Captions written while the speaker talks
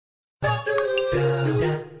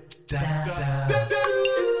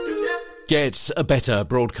Get a better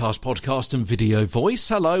broadcast, podcast and video voice.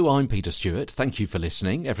 Hello, I'm Peter Stewart. Thank you for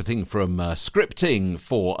listening. Everything from scripting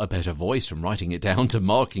for a better voice, from writing it down to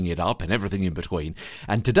marking it up and everything in between.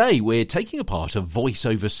 And today we're taking apart a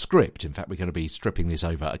voiceover script. In fact, we're going to be stripping this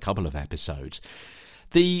over a couple of episodes.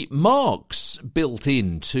 The marks built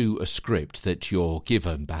into a script that you're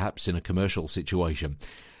given, perhaps in a commercial situation,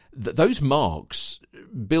 those marks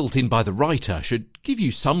built in by the writer should give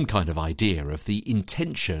you some kind of idea of the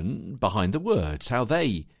intention behind the words, how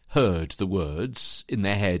they heard the words in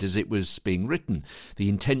their head as it was being written, the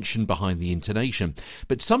intention behind the intonation.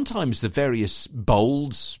 But sometimes the various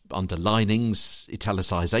bolds, underlinings,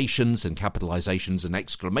 italicizations and capitalizations and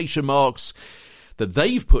exclamation marks that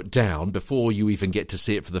they've put down before you even get to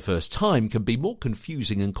see it for the first time can be more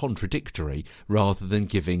confusing and contradictory rather than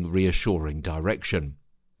giving reassuring direction.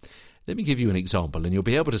 Let me give you an example, and you'll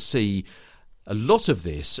be able to see a lot of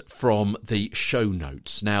this from the show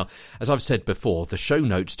notes. Now, as I've said before, the show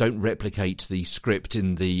notes don't replicate the script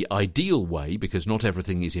in the ideal way because not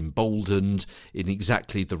everything is emboldened in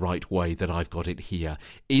exactly the right way that I've got it here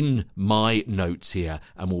in my notes here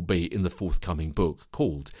and will be in the forthcoming book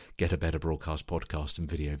called Get a Better Broadcast, Podcast and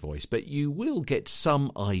Video Voice. But you will get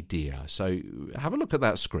some idea. So have a look at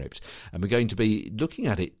that script, and we're going to be looking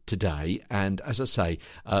at it today and, as I say,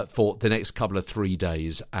 for the next couple of 3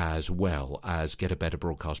 days as well as Get a Better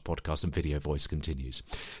Broadcast, Podcast and Video Voice continues.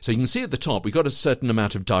 So you can see at the top we've got a certain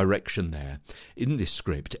amount of direction there in this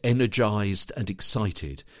script, energised and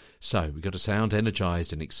excited. So we've got to sound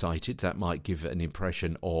energised and excited. That might give an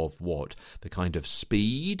impression of what? The kind of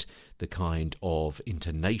speed, the kind of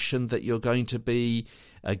intonation that you're going to be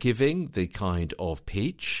giving, the kind of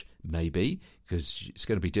pitch, maybe, because it's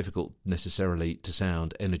going to be difficult necessarily to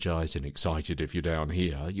sound energised and excited if you're down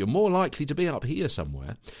here. You're more likely to be up here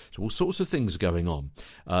somewhere. So all sorts of things going on.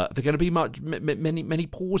 Are there going to be many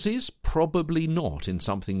pauses? Probably not in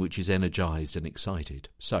something which is energised and excited.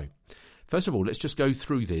 So first of all, let's just go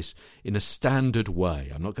through this in a standard way.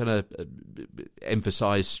 I'm not going to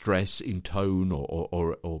emphasise stress in tone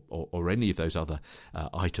or any of those other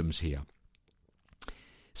items here.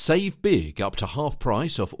 Save big up to half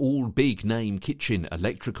price off all big name kitchen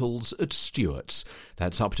electricals at Stewart's.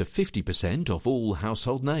 That's up to 50% off all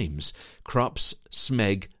household names. Krups,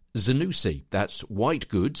 Smeg, Zanussi. That's white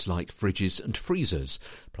goods like fridges and freezers,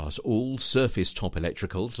 plus all surface top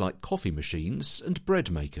electricals like coffee machines and bread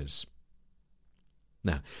makers.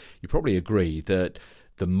 Now, you probably agree that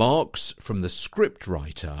the marks from the script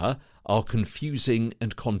writer are confusing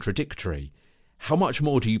and contradictory. How much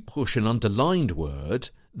more do you push an underlined word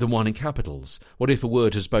than one in capitals? What if a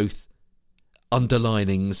word has both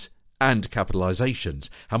underlinings and capitalizations?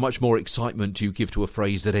 How much more excitement do you give to a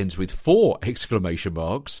phrase that ends with 4 exclamation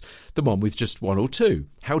marks than one with just 1 or 2?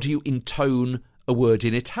 How do you intone a word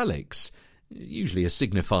in italics, usually a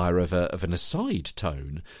signifier of an aside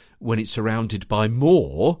tone, when it's surrounded by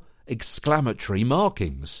more exclamatory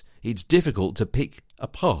markings? It's difficult to pick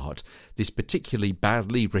apart this particularly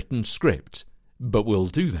badly written script, but we'll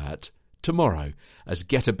do that tomorrow as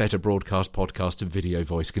Get a Better Broadcast, Podcast and Video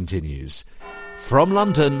Voice continues. From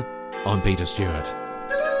London, I'm Peter Stewart.